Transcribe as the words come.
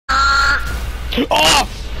Oh!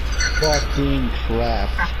 Fucking crap.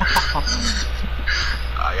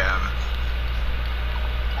 I am.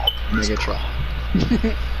 Megatron.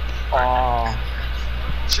 Oh.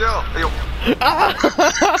 Chill. Yo.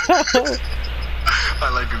 I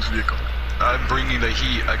like his vehicle. I'm bringing the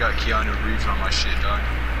heat. I got Keanu Reeves on my shit, dog.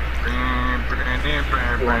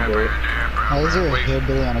 How is there a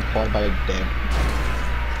hillbilly on a quad bike? Damn.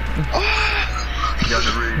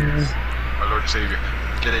 Keanu Reeves, my Lord and Savior.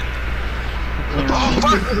 Get in. Oh,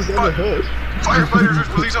 fuck! Firefighters with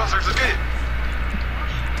police officers, let's get it!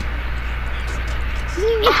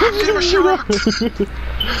 Get him a shit rock!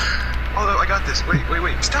 Oh, I got this. Wait.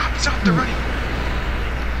 Stop, they're running.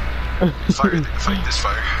 Fight this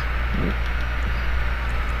fire.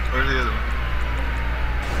 Where's the other one?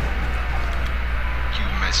 You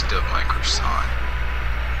messed up my croissant.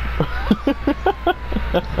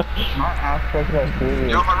 My aspect of food.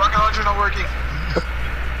 Yo, my rocket launcher's not working.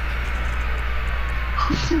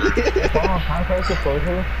 How close to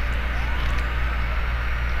closure?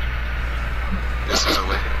 This is a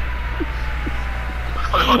way.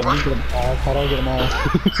 How do I get them all?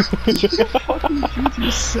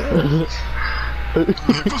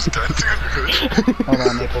 Nipples dancing on your hood. Hold on,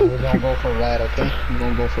 Nipples, we're gonna go for a ride, okay? We're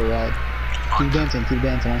gonna go for a ride. Keep dancing, I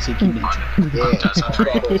wanna see you keep dancing. Yeah. That's not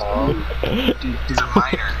right. It's a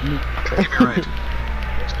minor. Give me a ride.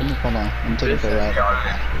 Hold on, I'm taking for a ride.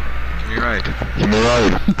 Give me a ride.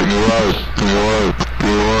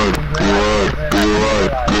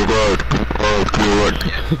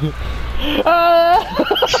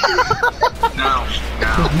 Now.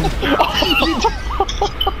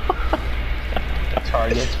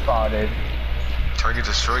 Target spotted. Target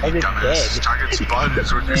destroyed, you dumbass. Target spotted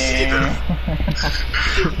is when you see them.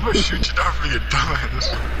 I'm gonna shoot you down for being a dumbass.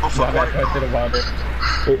 Oh fuck,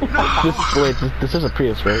 This is a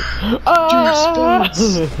Prius, right?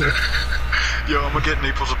 Yo, I'm gonna get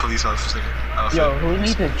Naples a police officer. Yo, who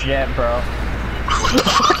needs a jet, bro? What the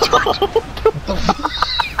fuck,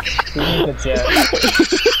 Who needs a jet?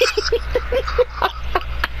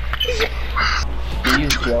 Do you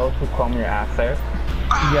use Joe to comb your ass there?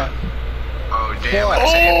 Yeah. Oh damn,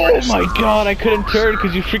 Oh my god, I couldn't turn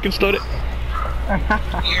because you freaking slowed it.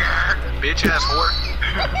 Bitch ass whore.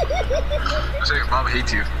 I say your mom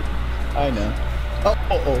hates you. I know. Oh.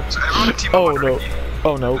 So everyone in team Oh up no.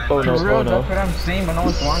 Oh no, oh no, oh no. That's what I'm saying, but no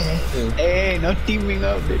one's wanting me to. Hey, no teaming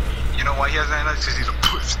up, bitch. You know why he has that? Because he's a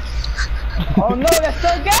pussy. Oh no, that's so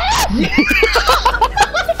good!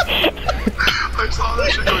 I saw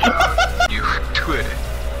that shit go down. You twit.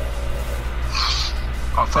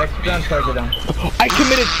 Oh fuck me. I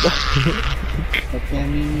committed. Look at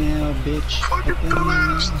me now, bitch. Fucking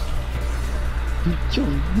dumbass.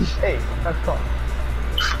 Hey, that's fun.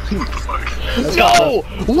 What the fuck? No!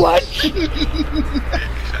 What?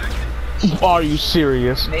 Are you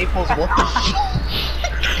serious? Naples, what the fuck?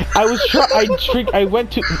 I was I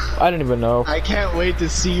went to. I don't even know. I can't wait to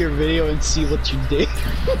see your video and see what you did.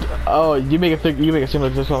 Oh, you make it seem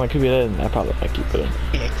like this on my computer, and I probably might keep it in.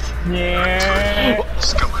 Yeah.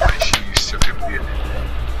 Scum of my shoes, so good.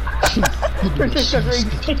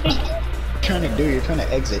 Trying to do? You're trying to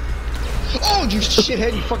exit. Oh, you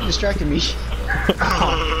shithead! You fucking distracted me.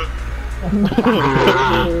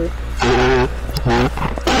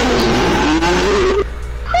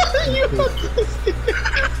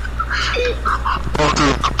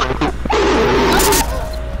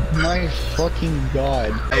 My fucking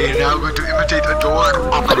god. Hey, now I'm going to imitate a door.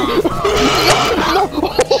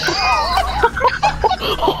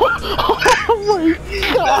 Oh my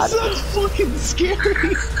god! That sounds fucking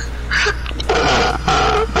scary.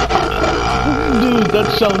 Dude, that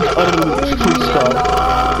sounds utterly freaked out.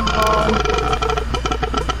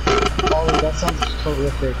 Oh, that sounds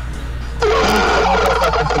horrific.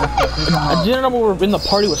 I didn't know we were in the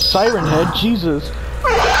party with Siren Head, Jesus.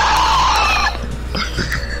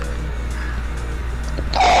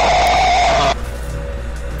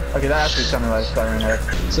 Okay, that actually sounded like Siren Head.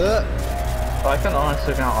 What's up? Oh, I found Owen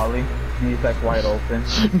sticking out Ollie. He's like wide open.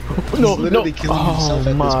 No, literally killing himself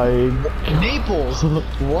at my this point. Naples!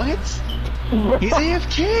 What? He's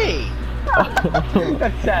AFK!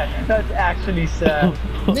 That's sad. That's actually sad.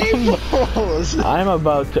 Naples! I'm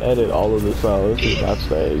about to edit all of this out. This is not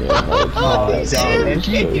staying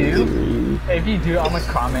in. If you do, I'm gonna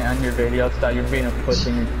comment on your videos that you're being a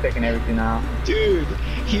pussy and you're taking everything out. Dude,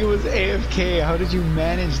 he was AFK. How did you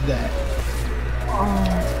manage that?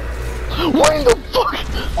 What in the fuck?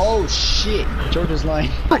 Oh shit! Georgia's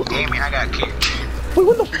lying. Damn it, I got kicked. Wait,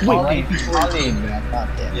 what the fuck? Ollie,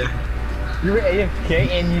 Yeah. you were AFK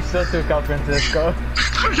and you still took out Francisco.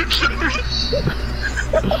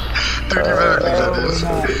 Dude, you better leave that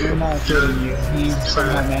in. We're not kidding you. He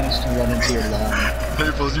somehow managed to run into your lawn.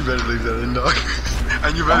 Naples, you better leave that in, dog.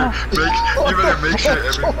 And you better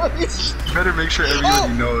make sure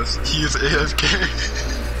everybody knows he is AFK.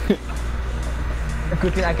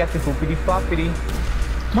 Good thing I got the poopity floppity.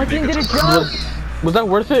 My team did a job! Was that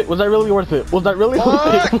worth it? Was that really worth it? Was that really worth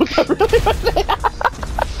it? Was that really worth it?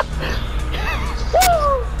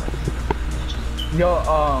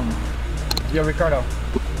 Yo, Ricardo.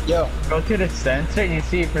 Yo. Go to the center and you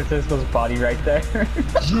see Francisco's body right there.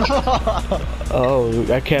 Oh,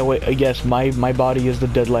 I can't wait. Yes, my body is the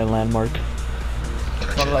deadline landmark.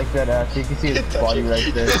 Not like that, you can see his body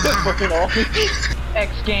right there.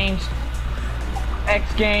 X Games.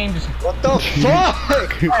 X Games. What the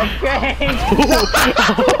fuck?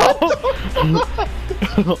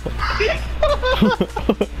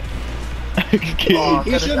 X Games.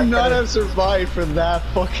 He should not have survived for that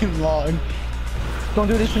fucking long. Don't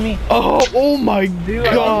do this to me. Oh my god.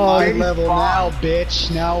 High level now, bitch.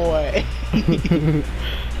 Now what?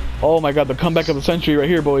 Oh my god, the comeback of the century right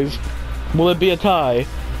here, boys. Will it be a tie?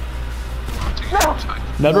 No.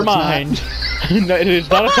 Never mind. No, it is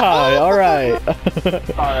not a tie. Alright.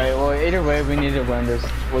 Alright, well, either way, we need to win this.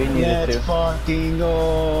 We need Let's to. fucking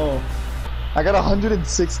go. I got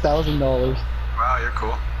 $106,000. Wow, you're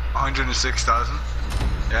cool. 106,000.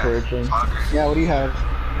 Yeah. Virgin. Yeah, what do you have?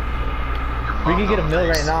 We can get a mill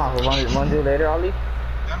right now. One day later, Ali.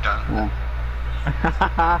 I'm done.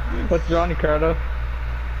 Yeah. What's wrong, Ricardo?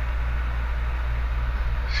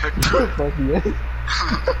 Fuck you.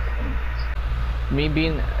 Me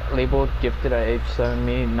being labeled gifted at age 7,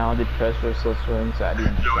 me now depressed for social anxiety.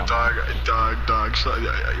 Yo, dog,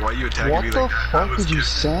 why you attacking What me the like that? fuck did you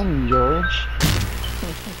send, George?